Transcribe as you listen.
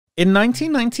In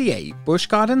 1998, Busch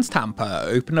Gardens Tampa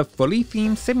opened a fully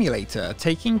themed simulator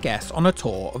taking guests on a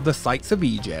tour of the sights of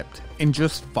Egypt in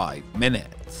just 5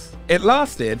 minutes. It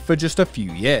lasted for just a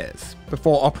few years,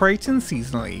 before operating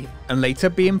seasonally and later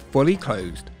being fully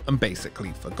closed and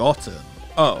basically forgotten.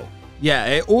 Oh, yeah,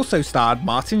 it also starred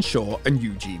Martin Short and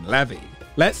Eugene Levy.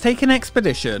 Let's take an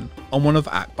expedition on one of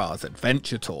Akbar's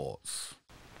adventure tours.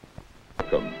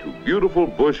 Welcome to beautiful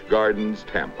Busch Gardens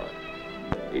Tampa.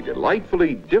 A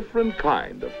delightfully different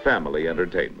kind of family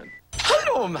entertainment.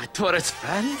 Hello, my tourist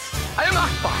friends. I am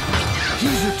Akbar.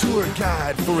 He's your tour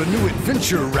guide for a new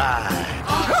adventure ride.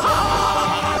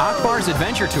 Akbar's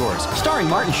Adventure Tours, starring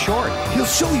Martin Short. He'll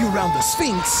show you around the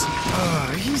Sphinx.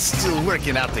 He's still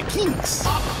working out the kinks.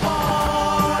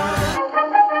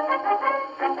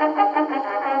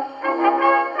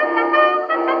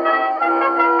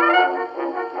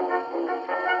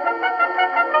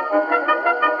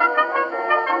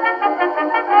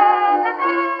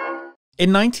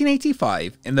 In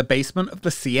 1985, in the basement of the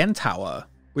CN Tower,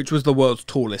 which was the world's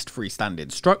tallest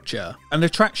freestanding structure, an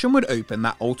attraction would open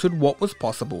that altered what was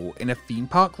possible in a theme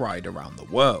park ride around the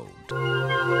world.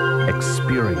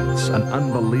 Experience an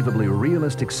unbelievably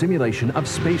realistic simulation of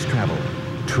space travel.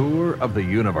 Tour of the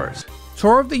Universe.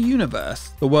 Tour of the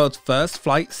Universe, the world's first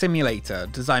flight simulator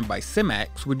designed by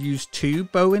Simex, would use 2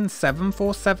 Boeing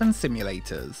 747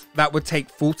 simulators that would take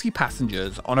 40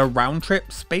 passengers on a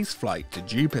round-trip space flight to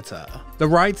Jupiter. The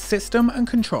ride's system and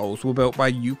controls were built by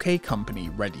UK company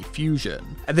Ready Fusion,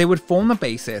 and they would form the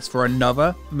basis for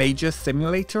another major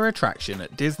simulator attraction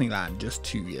at Disneyland just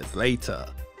 2 years later.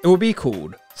 It would be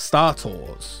called Star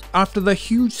Tours. After the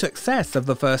huge success of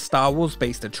the first Star Wars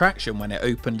based attraction when it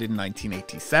opened in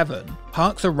 1987,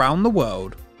 parks around the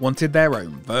world wanted their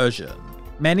own version.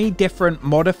 Many different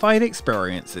modified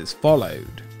experiences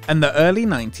followed, and the early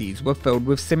 90s were filled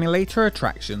with simulator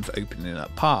attractions opening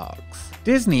at parks.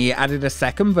 Disney added a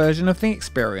second version of the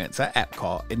experience at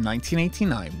Epcot in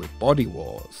 1989 with Body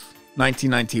Wars.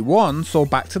 1991 saw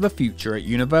Back to the Future at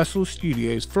Universal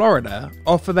Studios Florida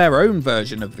offer their own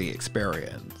version of the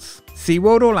experience.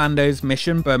 SeaWorld Orlando's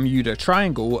Mission Bermuda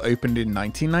Triangle opened in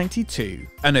 1992,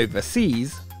 and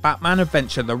overseas, Batman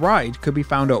Adventure the Ride could be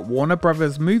found at Warner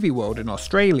Bros. Movie World in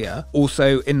Australia,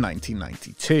 also in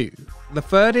 1992. The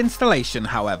third installation,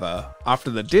 however, after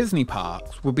the Disney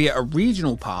parks, would be at a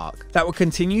regional park that would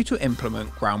continue to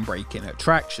implement groundbreaking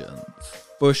attractions.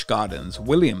 Busch Gardens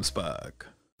Williamsburg.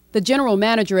 The general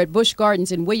manager at Busch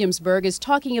Gardens in Williamsburg is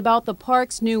talking about the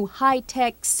park's new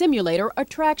high-tech simulator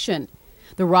attraction.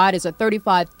 The ride is a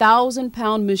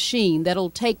 35,000-pound machine that'll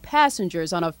take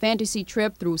passengers on a fantasy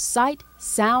trip through sight,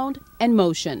 sound, and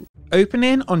motion.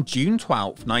 Opening on June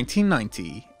 12,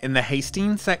 1990, in the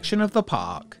Hastings section of the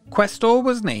park, Questor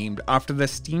was named after the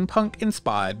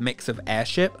steampunk-inspired mix of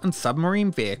airship and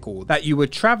submarine vehicle that you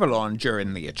would travel on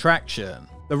during the attraction.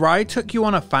 The ride took you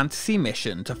on a fantasy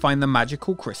mission to find the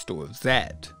magical crystal of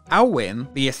Zed. Alwyn,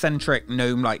 the eccentric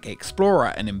gnome-like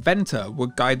explorer and inventor,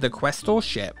 would guide the Questor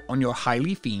ship on your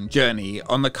highly themed journey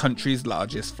on the country's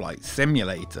largest flight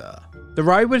simulator. The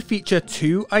ride would feature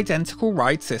 2 identical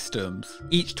ride systems,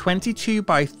 each 22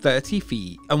 by 30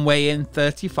 feet and weighing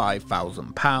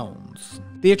 35,000 pounds.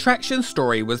 The attraction's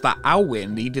story was that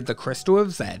Alwyn needed the Crystal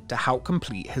of Zed to help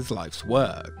complete his life's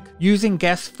work. Using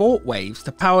guest thought waves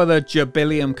to power the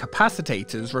gerbilium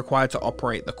capacitors required to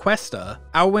operate the Questor,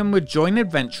 Alwyn would join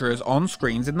adventurers on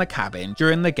screens in the cabin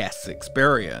during the guest's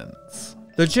experience.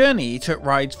 The journey took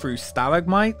rides through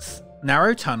stalagmites,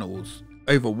 narrow tunnels,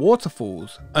 over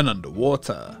waterfalls, and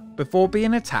underwater, before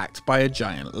being attacked by a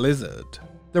giant lizard.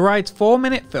 The ride's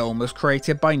 4-minute film was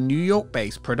created by New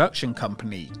York-based production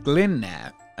company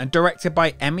GlynnNet and directed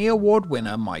by Emmy Award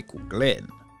winner Michael Glynn.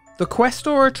 The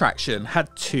Questor attraction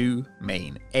had 2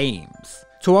 main aims: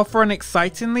 to offer an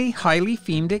excitingly highly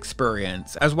themed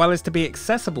experience as well as to be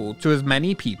accessible to as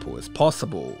many people as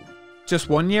possible. Just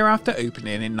 1 year after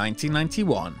opening in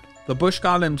 1991, the Busch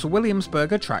Gardens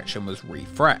Williamsburg attraction was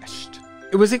refreshed.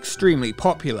 It was extremely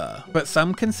popular, but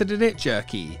some considered it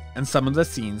jerky and some of the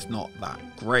scenes not that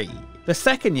great. The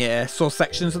second year saw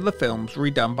sections of the films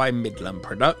redone by Midland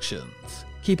Productions,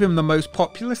 keeping the most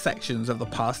popular sections of the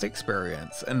past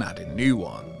experience and adding new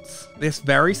ones. This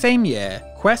very same year,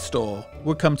 Questor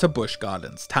would come to Busch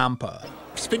Gardens Tampa.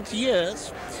 Spent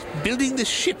years building this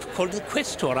ship called the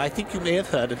Questor. I think you may have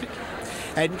heard of it.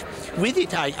 And with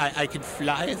it, I can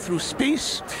fly through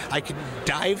space, I can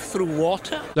dive through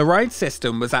water. The ride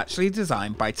system was actually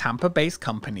designed by Tampa-based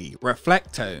company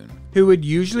Reflectone, who would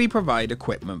usually provide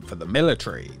equipment for the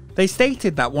military. They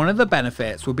stated that one of the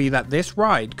benefits would be that this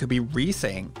ride could be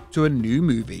resynced to a new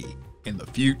movie in the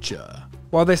future.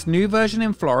 While this new version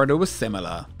in Florida was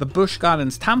similar, the Busch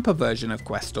Gardens Tampa version of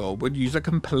Questor would use a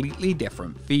completely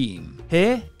different theme.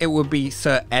 Here, it would be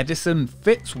Sir Edison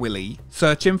Fitzwillie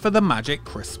searching for the magic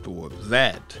crystal of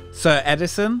Z. Sir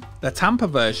Edison, the Tampa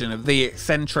version of the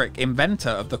eccentric inventor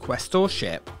of the Questor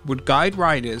ship, would guide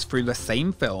riders through the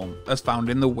same film as found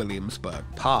in the Williamsburg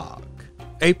Park.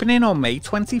 Opening on May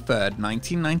 23,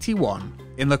 1991,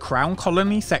 in the Crown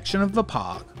Colony section of the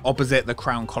park, opposite the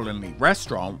Crown Colony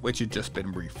restaurant, which had just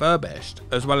been refurbished,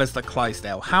 as well as the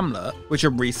Clydesdale Hamlet, which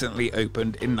had recently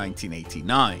opened in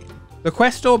 1989. The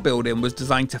Questor building was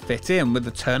designed to fit in with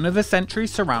the turn-of-the-century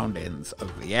surroundings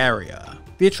of the area.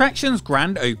 The attraction's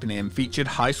grand opening featured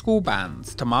high school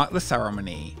bands to mark the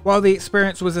ceremony. While the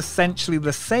experience was essentially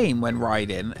the same when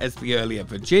riding as the earlier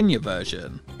Virginia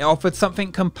version, it offered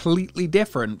something completely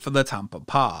different for the Tampa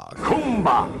park.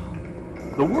 Kumba!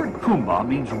 The word Kumba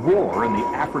means roar in the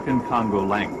African Congo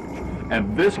language,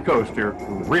 and this coaster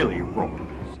really roars.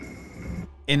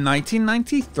 In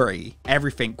 1993,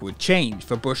 everything would change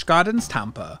for Busch Gardens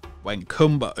Tampa when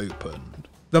Kumba opened.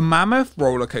 The mammoth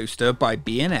roller coaster by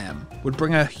B&M would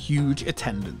bring a huge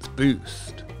attendance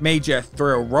boost. Major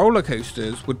thrill roller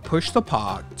coasters would push the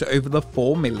park to over the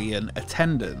 4 million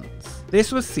attendants.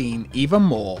 This was seen even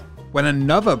more when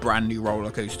another brand new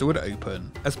roller coaster would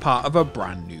open as part of a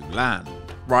brand new land,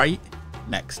 right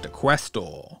next to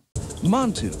Questor.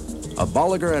 Montu, a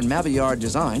Bolliger and Mabillard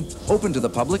design, opened to the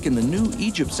public in the new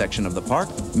Egypt section of the park,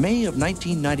 May of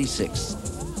 1996.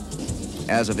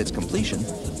 As of its completion,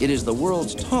 it is the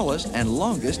world's tallest and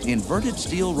longest inverted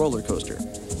steel roller coaster,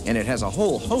 and it has a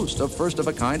whole host of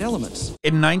first-of-a-kind elements.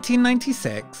 In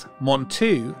 1996,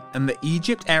 Montu and the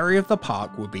Egypt area of the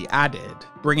park would be added,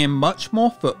 bringing much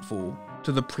more footfall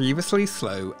to the previously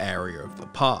slow area of the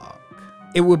park.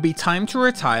 It would be time to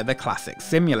retire the classic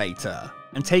simulator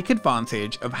and take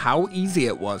advantage of how easy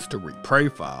it was to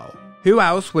reprofile. Who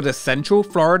else would a Central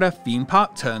Florida theme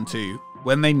park turn to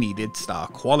when they needed star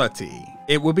quality?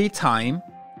 It would be time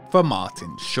for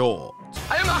Martin Short.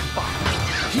 I am Akbar.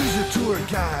 He's your tour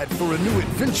guide for a new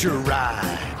adventure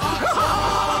ride.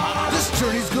 This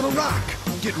journey's gonna rock.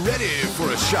 Get ready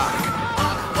for a shock.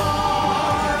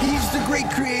 He's the great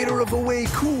creator of a way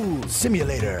cool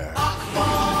simulator.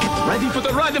 Ready for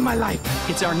the ride of my life.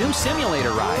 It's our new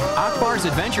simulator ride, Akbar's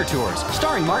Adventure Tours,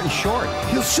 starring Martin Short.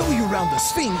 He'll show you around the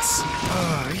Sphinx.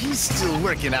 He's still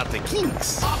working out the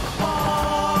kinks.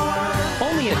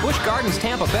 Only at Busch Gardens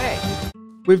Tampa Bay.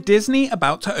 With Disney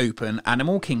about to open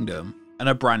Animal Kingdom and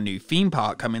a brand new theme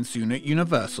park coming soon at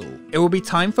Universal, it will be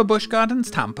time for Busch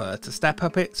Gardens Tampa to step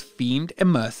up its themed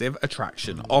immersive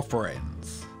attraction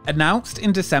offerings. Announced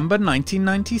in December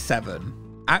 1997,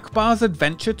 Akbar's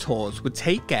Adventure Tours would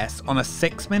take guests on a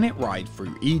 6-minute ride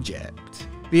through Egypt.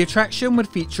 The attraction would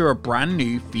feature a brand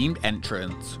new themed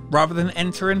entrance rather than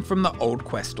entering from the old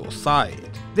Questor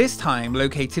side, this time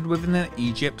located within the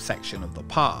Egypt section of the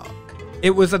park. It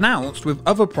was announced with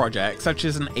other projects such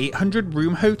as an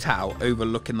 800-room hotel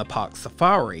overlooking the park's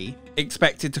safari,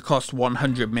 expected to cost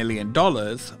 $100 million,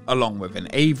 along with an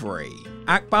aviary.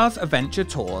 Akbar's Adventure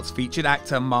Tours featured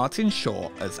actor Martin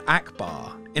Short as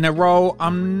Akbar, in a role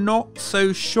I'm not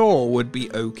so sure would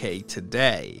be okay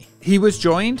today. He was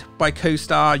joined by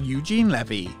co-star Eugene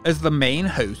Levy as the main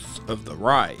hosts of the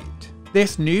ride.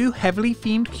 This new heavily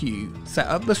themed queue set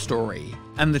up the story,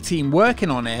 and the team working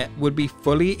on it would be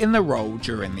fully in the role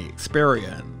during the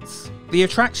experience. The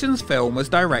attraction's film was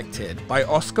directed by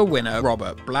Oscar winner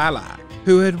Robert Blalack,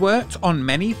 who had worked on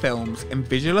many films in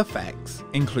visual effects,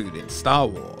 including Star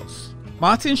Wars.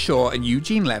 Martin Short and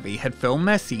Eugene Levy had filmed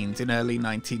their scenes in early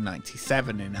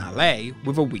 1997 in LA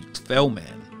with a week's filming.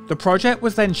 The project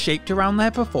was then shaped around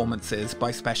their performances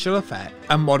by special effect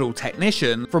and model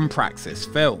technician from Praxis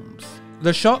Films.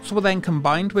 The shots were then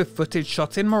combined with footage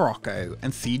shot in Morocco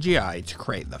and CGI to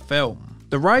create the film.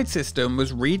 The ride system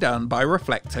was redone by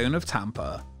Reflectone of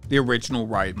Tampa, the original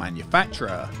ride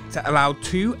manufacturer, to allow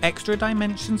 2 extra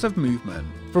dimensions of movement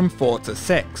from 4 to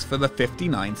 6 for the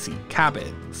 59-seat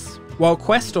cabins. While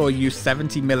Questor used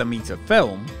 70mm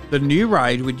film, the new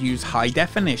ride would use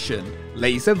high-definition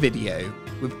laser video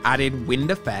with added wind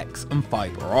effects and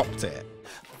fiber optic.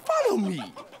 Follow me.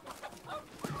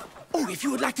 Oh, if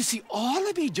you would like to see all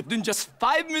of Egypt in just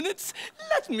 5 minutes,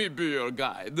 let me be your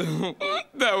guide.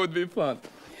 That would be fun.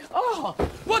 Oh,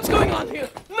 what's going on here?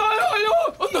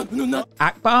 No.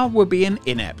 Akbar would be an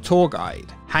inept tour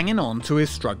guide, hanging on to his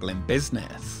struggling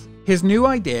business. His new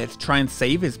idea to try and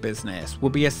save his business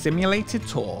would be a simulated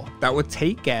tour that would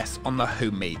take guests on the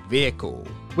homemade vehicle,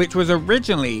 which was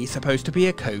originally supposed to be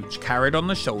a coach carried on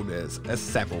the shoulders as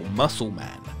several muscle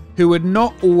men, who would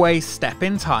not always step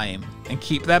in time and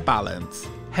keep their balance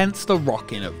hence the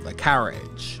rocking of the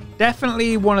carriage.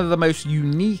 Definitely one of the most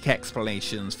unique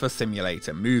explanations for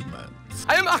simulator movements.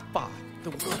 I am Akbar,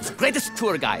 the world's greatest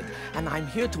tour guide, and I'm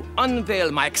here to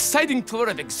unveil my exciting tour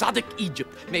of exotic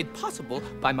Egypt, made possible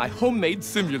by my homemade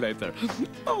simulator.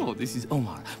 Oh, this is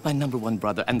Omar, my #1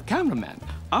 brother and cameraman.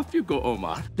 Off you go,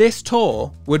 Omar. This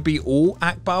tour would be all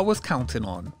Akbar was counting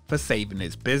on for saving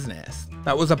his business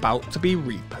that was about to be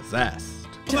repossessed.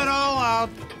 Pull it all out.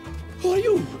 Who are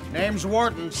you? Name's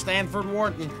Wharton, Stanford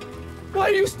Wharton. Why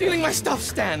are you stealing my stuff,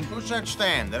 Stan? Who said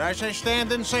Stan? Did I say Stan?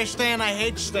 Didn't say Stan. I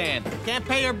hate Stan. Can't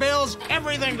pay your bills,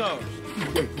 everything goes.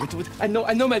 Wait. I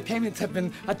know my payments have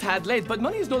been a tad late, but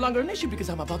money is no longer an issue because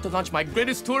I'm about to launch my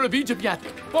greatest tour of Egypt yet.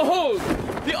 Behold,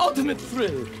 the ultimate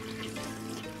thrill.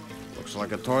 Looks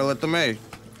like a toilet to me.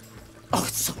 Oh,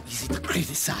 it's so easy to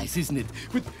criticize, isn't it?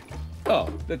 Oh,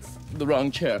 that's the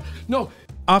wrong chair. No.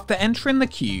 After entering the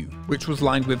queue, which was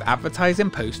lined with advertising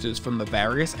posters from the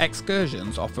various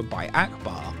excursions offered by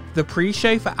Akbar, the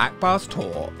pre-show for Akbar's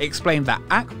tour explained that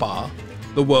Akbar,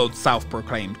 the world's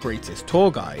self-proclaimed greatest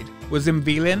tour guide, was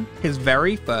unveiling his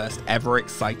very first ever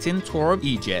exciting tour of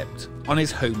Egypt on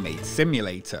his homemade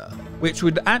simulator, which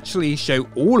would actually show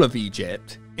all of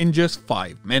Egypt in just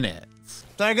 5 minutes.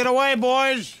 Take it away,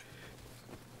 boys.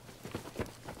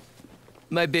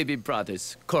 My baby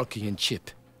brothers, Corky and Chip.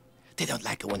 They don't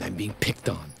like it when I'm being picked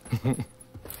on.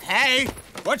 Hey,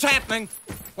 what's happening?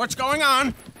 What's going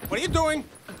on? What are you doing?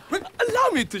 Allow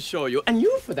me to show you, and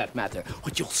you for that matter,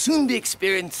 what you'll soon be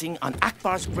experiencing on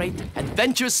Akbar's great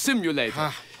adventure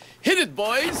simulator. Hit it,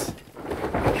 boys!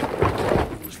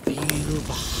 Feel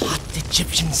the hot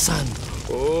Egyptian sun.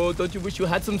 Oh, don't you wish you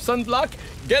had some sunblock?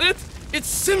 Get it? It's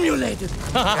simulated.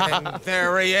 Getting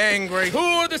very angry.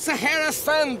 Tour the Sahara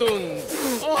sand dunes.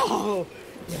 Oh,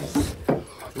 yes.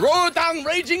 Roll down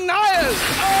raging Nile.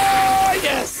 Oh,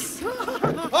 yes.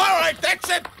 All right, that's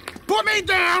it. Put me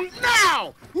down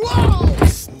now. Whoa!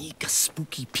 Sneak a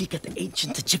spooky peek at the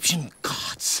ancient Egyptian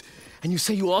gods. And you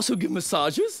say you also give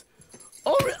massages?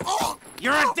 Oh,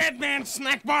 you're a dead man,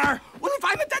 snack bar. Well, if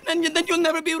I'm a dead man, then you'll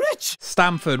never be rich.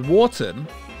 Stanford Wharton,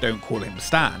 don't call him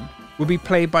Stan, would be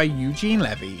played by Eugene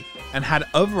Levy and had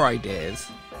other ideas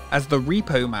as the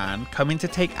repo man coming to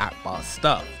take Akbar's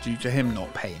stuff due to him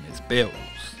not paying his bills.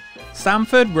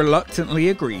 Stanford reluctantly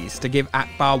agrees to give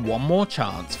Akbar one more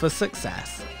chance for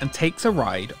success and takes a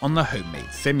ride on the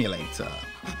homemade simulator.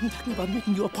 I'm talking about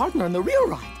making you a partner on the real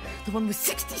ride. The one with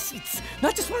 60 seats,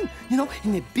 not just one, in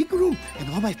a big room.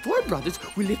 And all my 4 brothers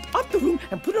will lift up the room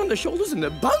and put it on their shoulders and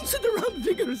bounce it around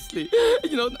vigorously.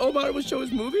 Omar will show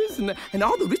his movies and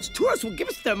all the rich tourists will give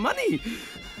us their money.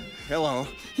 Hello.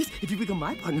 Yes, if you become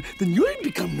my partner, then you'll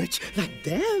become rich like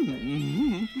them.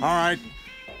 Mm-hmm. All right.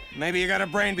 Maybe you got a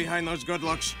brain behind those good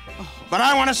looks. But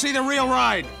I want to see the real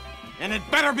ride. And it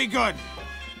better be good.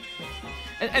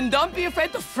 And don't be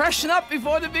afraid to freshen up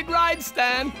before the big ride,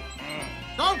 Stan.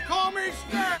 Don't call me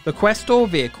Stan! The Questor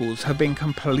vehicles have been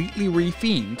completely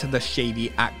rethemed to the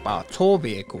shady Akbar tour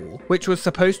vehicle, which was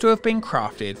supposed to have been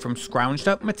crafted from scrounged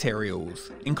up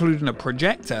materials, including a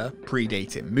projector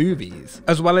predating movies,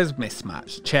 as well as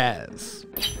mismatched chairs.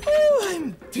 Oh,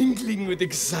 I'm tingling with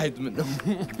excitement.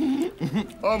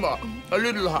 Omar, a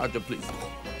little harder, please.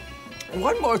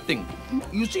 One more thing.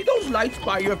 You see those lights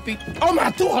by your feet?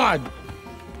 Omar, too hard!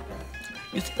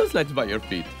 You see those lights by your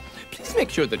feet? Please make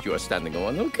sure that you are standing on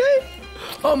one, okay?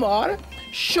 Omar,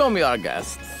 show me our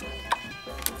guests.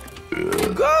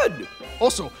 Good!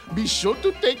 Also, be sure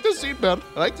to take the seatbelt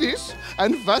like this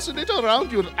and fasten it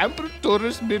around your ample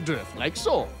tourist midriff, like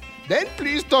so. Then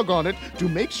please tug on it to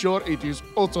make sure it is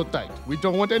also tight. We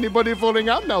don't want anybody falling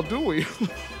out now, do we?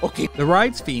 Okay. The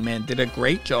ride's theming did a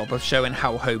great job of showing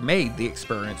how homemade the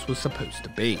experience was supposed to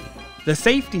be. The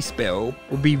safety spill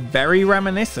would be very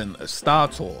reminiscent of Star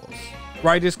Tours.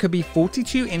 Riders could be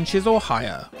 42 inches or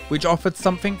higher, which offered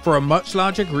something for a much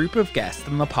larger group of guests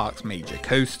than the park's major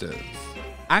coasters.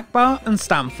 Akbar and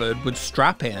Stanford would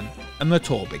strap in and the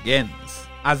tour begins.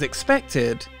 As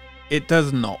expected, it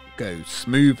does not go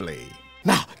smoothly.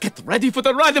 Now, get ready for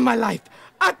the ride of my life!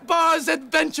 Akbar's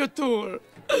Adventure Tour!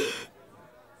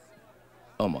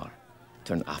 Omar,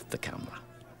 turn off the camera.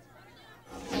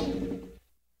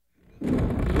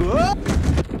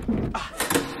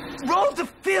 Roll the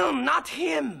film, not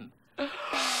him!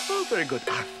 Oh, very good.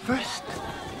 Our first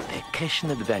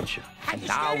vacation adventure. And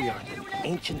now we are in an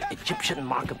ancient Egyptian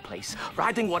marketplace,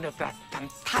 riding one of their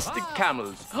fantastic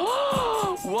camels.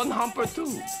 One humper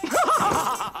too.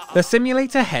 The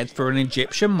simulator heads for an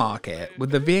Egyptian market,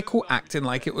 with the vehicle acting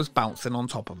like it was bouncing on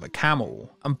top of a camel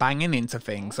and banging into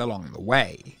things along the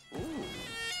way.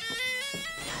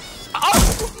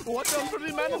 Oh! Watch out for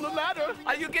the man on the ladder.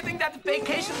 Are you getting that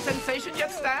vacation sensation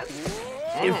yet, Stan?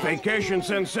 If vacation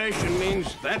sensation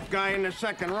means that guy in the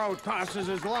second row tosses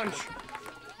his lunch,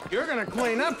 you're gonna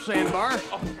clean up, Sandbar.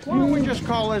 Why don't we just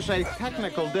call this a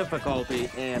technical difficulty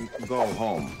and go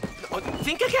home? Oh,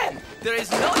 think again. There is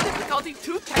no difficulty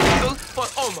too technical for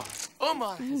Omar.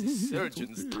 Omar has a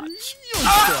surgeon's touch.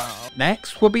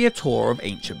 Next will be a tour of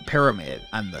ancient pyramid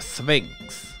and the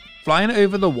Sphinx, flying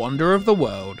over the wonder of the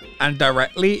world and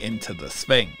directly into the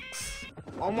Sphinx.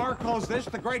 Omar calls this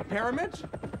the Great Pyramids?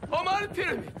 Omar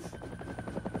Pyramids.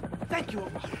 Thank you,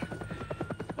 Omar.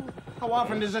 How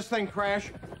often does this thing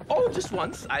crash? Oh, just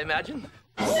once, I imagine.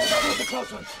 Oh, that was a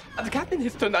close one. The captain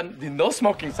has turned on the no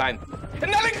smoking sign.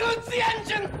 And that includes the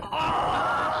engine!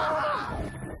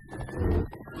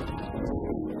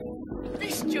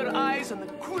 Feast your eyes on the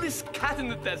coolest cat in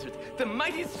the desert, the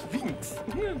mighty Sphinx.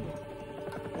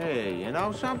 Hey, you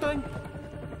know something?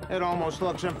 It almost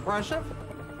looks impressive.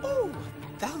 Oh,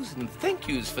 1,000 thank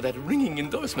yous for that ringing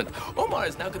endorsement. Omar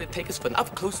is now going to take us for an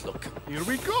up-close look. Here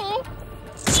we go.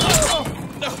 Oh,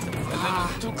 no, a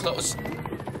little too close.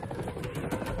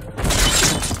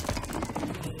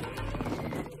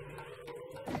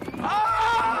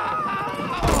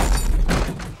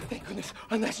 Thank goodness,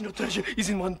 our national treasure is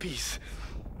in one piece.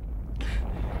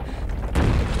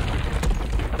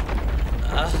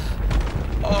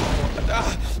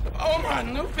 Omar,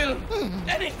 no film,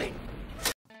 anything.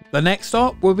 The next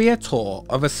stop will be a tour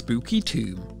of a spooky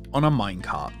tomb on a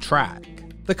minecart track.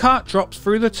 The cart drops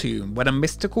through the tomb when a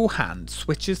mystical hand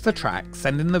switches the track,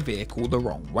 sending the vehicle the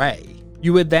wrong way.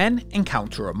 You would then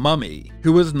encounter a mummy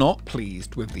who was not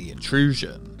pleased with the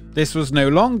intrusion. This was no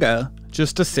longer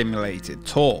just a simulated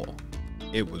tour.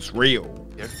 It was real.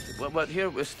 Well, here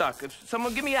we're stuck. If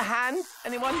someone give me a hand,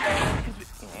 anyone?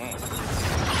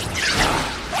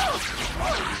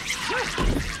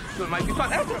 So it might be fun.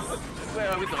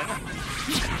 Where are we going?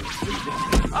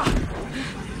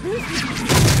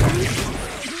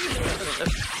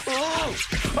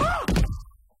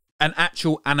 An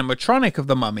actual animatronic of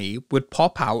the mummy would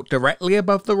pop out directly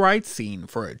above the ride scene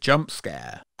for a jump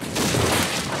scare.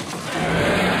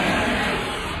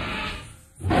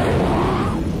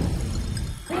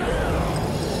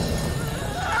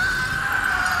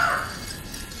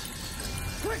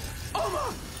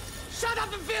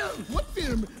 What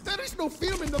film? There is no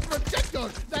film in the projector.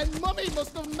 That mummy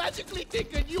must have magically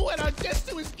taken you and our guest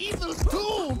to his evil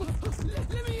tomb.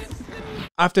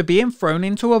 After being thrown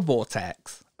into a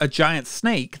vortex, a giant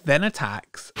snake then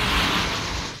attacks.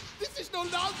 This is no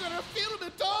longer a film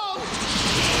at all.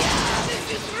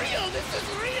 This is real. This is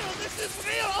real. This is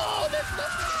real. Oh, this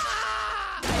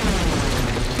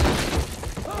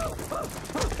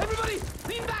is... Everybody,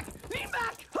 lean back. Lean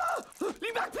back.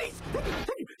 Lean back, please.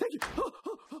 Thank you. Thank you.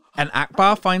 And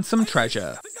Akbar finds some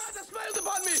treasure. The guys have smiled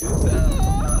upon me!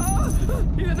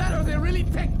 Either that or they're really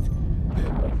ticked!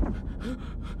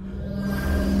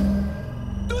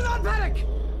 Do not panic!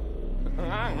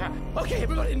 Okay,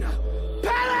 everybody now.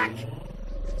 Panic!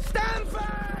 Stand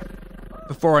firm!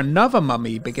 Before another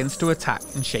mummy begins to attack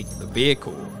and shake the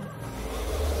vehicle.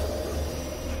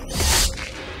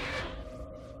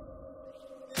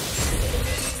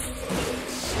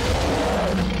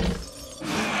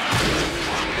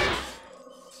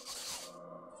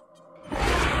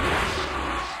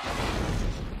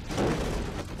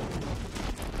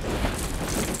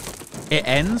 It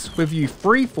ends with you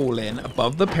free falling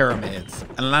above the pyramids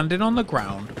and landing on the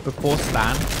ground before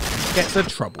Stan gets a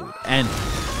troubled end.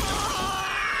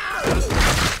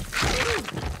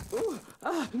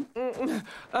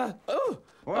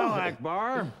 Well,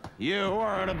 Akbar, you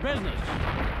are out of business.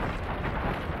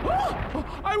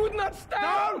 I would not stand!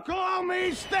 Don't call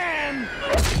me Stan!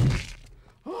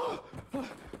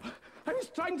 I was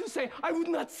trying to say I would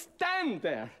not stand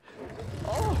there.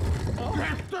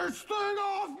 Get this thing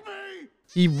off me!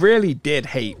 He really did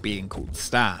hate being called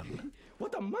Stan.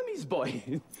 What a mummy's boy.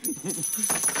 I'm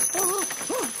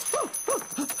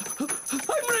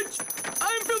rich!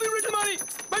 I'm filthy rich money!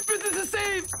 My business is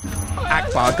saved!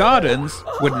 Akbar Gardens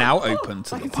would now open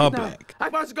to the public.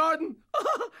 Akbar's Garden!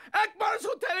 Akbar's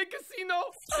Hotel and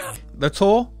Casino! The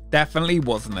tour definitely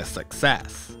wasn't a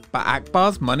success, but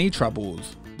Akbar's money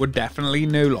troubles were definitely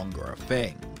no longer a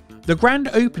thing. The grand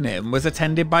opening was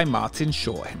attended by Martin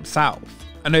Short himself,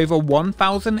 and over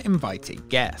 1,000 invited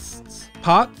guests.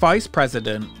 Park Vice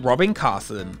President Robin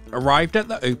Carson arrived at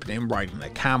the opening riding a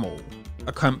camel,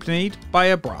 accompanied by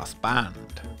a brass band.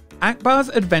 Akbar's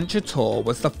adventure tour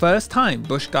was the first time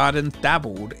Busch Gardens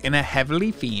dabbled in a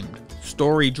heavily themed,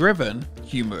 story-driven,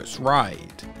 humorous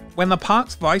ride. When the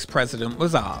park's vice president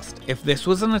was asked if this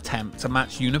was an attempt to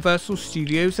match Universal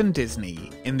Studios and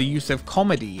Disney in the use of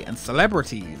comedy and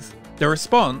celebrities, the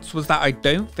response was that I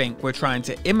don't think we're trying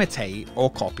to imitate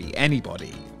or copy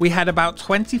anybody. We had about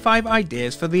 25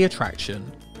 ideas for the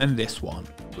attraction, and this one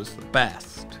was the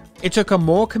best. It took a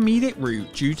more comedic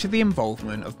route due to the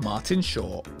involvement of Martin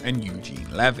Short and Eugene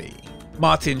Levy.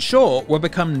 Martin Short will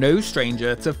become no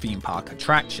stranger to theme park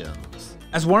attractions.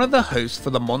 As one of the hosts for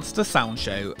the Monster Sound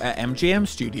Show at MGM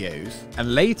Studios,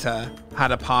 and later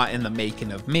had a part in the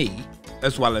making of Me,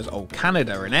 as well as Old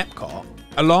Canada in Epcot,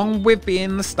 along with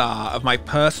being the star of my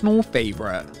personal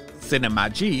favourite,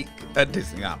 Cinemagique at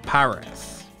Disneyland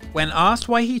Paris. When asked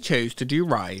why he chose to do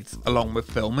rides along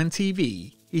with film and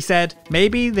TV, he said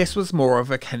maybe this was more of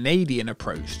a Canadian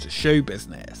approach to show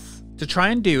business, to try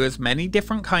and do as many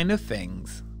different kind of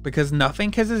things, because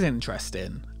nothing is as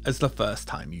interesting as the first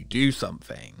time you do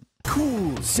something.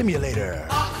 Cool simulator.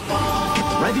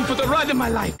 Ready for the ride of my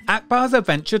life. Akbar's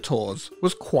Adventure Tours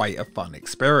was quite a fun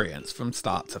experience from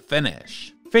start to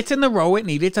finish, fitting the role it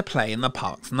needed to play in the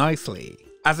parks nicely,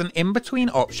 as an in-between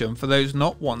option for those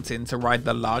not wanting to ride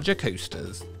the larger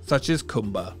coasters such as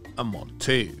Kumba and Mod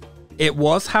 2. It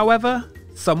was, however,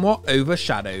 somewhat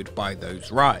overshadowed by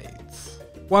those rides.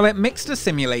 While it mixed a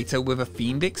simulator with a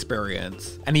themed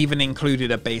experience, and even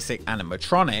included a basic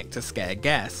animatronic to scare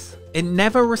guests, it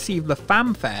never received the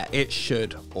fanfare it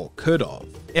should or could have.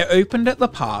 It opened at the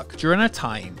park during a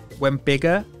time when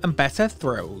bigger and better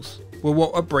thrills were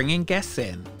what were bringing guests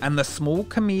in, and the small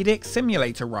comedic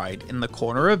simulator ride in the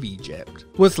corner of Egypt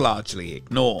was largely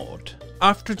ignored.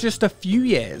 After just a few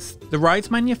years, the ride's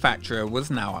manufacturer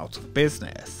was now out of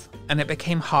business, and it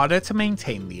became harder to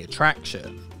maintain the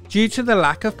attraction. Due to the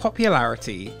lack of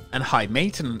popularity and high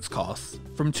maintenance costs,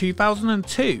 from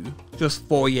 2002, just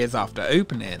 4 years after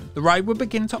opening, the ride would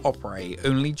begin to operate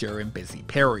only during busy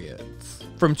periods.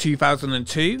 From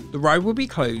 2002, the ride would be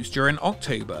closed during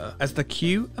October as the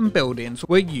queue and buildings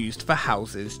were used for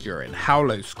houses during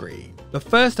Howlowscreen, the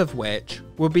first of which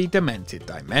would be Demented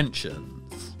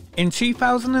Dimensions. In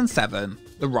 2007,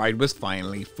 the ride was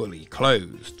finally fully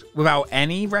closed, without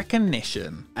any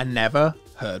recognition and never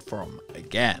heard from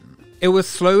again. It was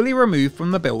slowly removed from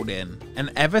the building,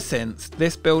 and ever since,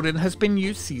 this building has been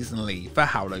used seasonally for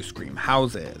Howlowscreen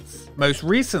houses, most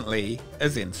recently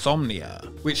as Insomnia,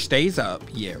 which stays up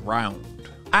year-round.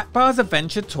 Akbar's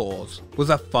Adventure Tours was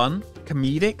a fun,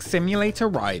 comedic simulator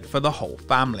ride for the whole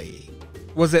family.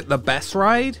 Was it the best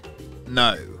ride?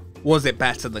 No. Was it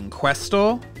better than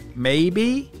Questor?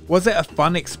 Maybe. Was it a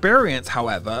fun experience,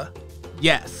 however?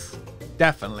 Yes,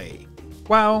 definitely.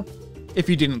 Well, if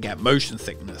you didn't get motion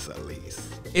sickness at least.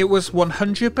 It was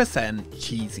 100%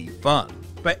 cheesy fun.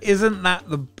 But isn't that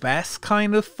the best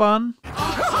kind of fun?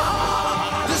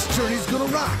 This journey's gonna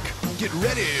rock. Get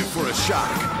ready for a shock.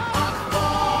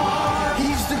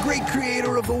 He's the great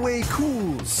creator of the Way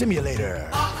Cool simulator.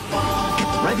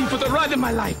 Ready for the ride of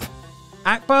my life.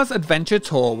 Akbar's Adventure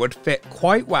Tour would fit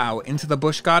quite well into the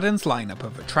Busch Gardens lineup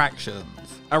of attractions.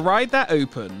 A ride that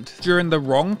opened during the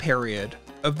wrong period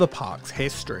of the park's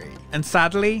history, and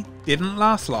sadly didn't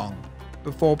last long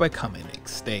before becoming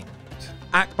extinct.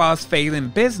 Akbar's failing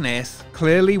business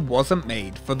clearly wasn't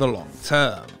made for the long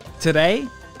term. Today,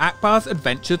 Akbar's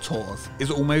Adventure Tours is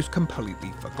almost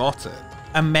completely forgotten,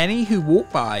 and many who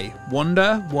walk by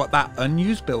wonder what that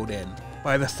unused building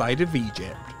by the side of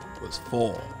Egypt was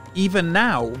for. Even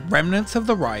now, remnants of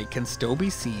the ride can still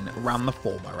be seen around the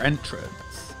former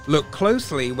entrance. Look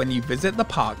closely when you visit the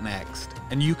park next,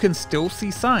 and you can still see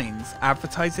signs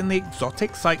advertising the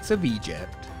exotic sights of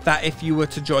Egypt that if you were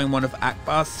to join one of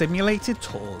Akbar's simulated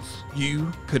tours,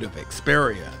 you could have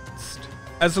experienced.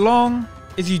 As long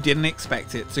as you didn't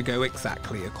expect it to go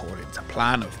exactly according to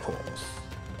plan, of course.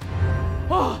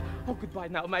 Oh, goodbye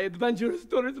now, my adventurous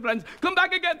tourist friends. Come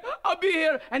back again. I'll be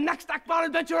here. And next Akbar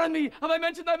adventure on me. Have I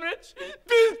mentioned I'm rich?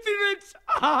 Filthy rich.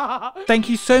 Thank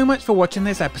you so much for watching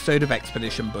this episode of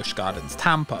Expedition Busch Gardens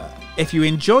Tampa. If you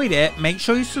enjoyed it, make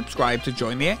sure you subscribe to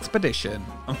join the expedition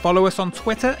and follow us on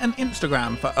Twitter and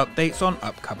Instagram for updates on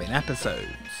upcoming episodes.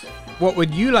 What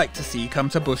would you like to see come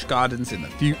to Busch Gardens in the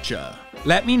future?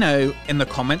 Let me know in the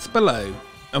comments below,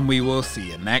 and we will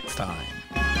see you next time.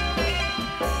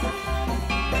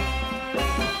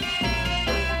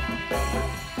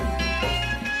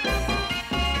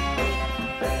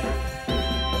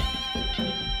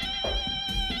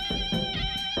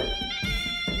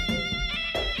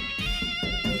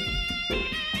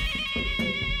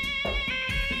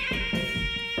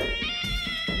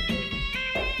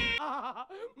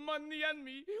 Money and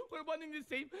me, we're one in the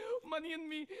same. Money and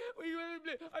me, we will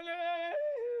play.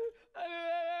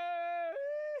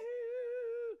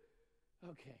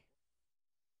 Okay.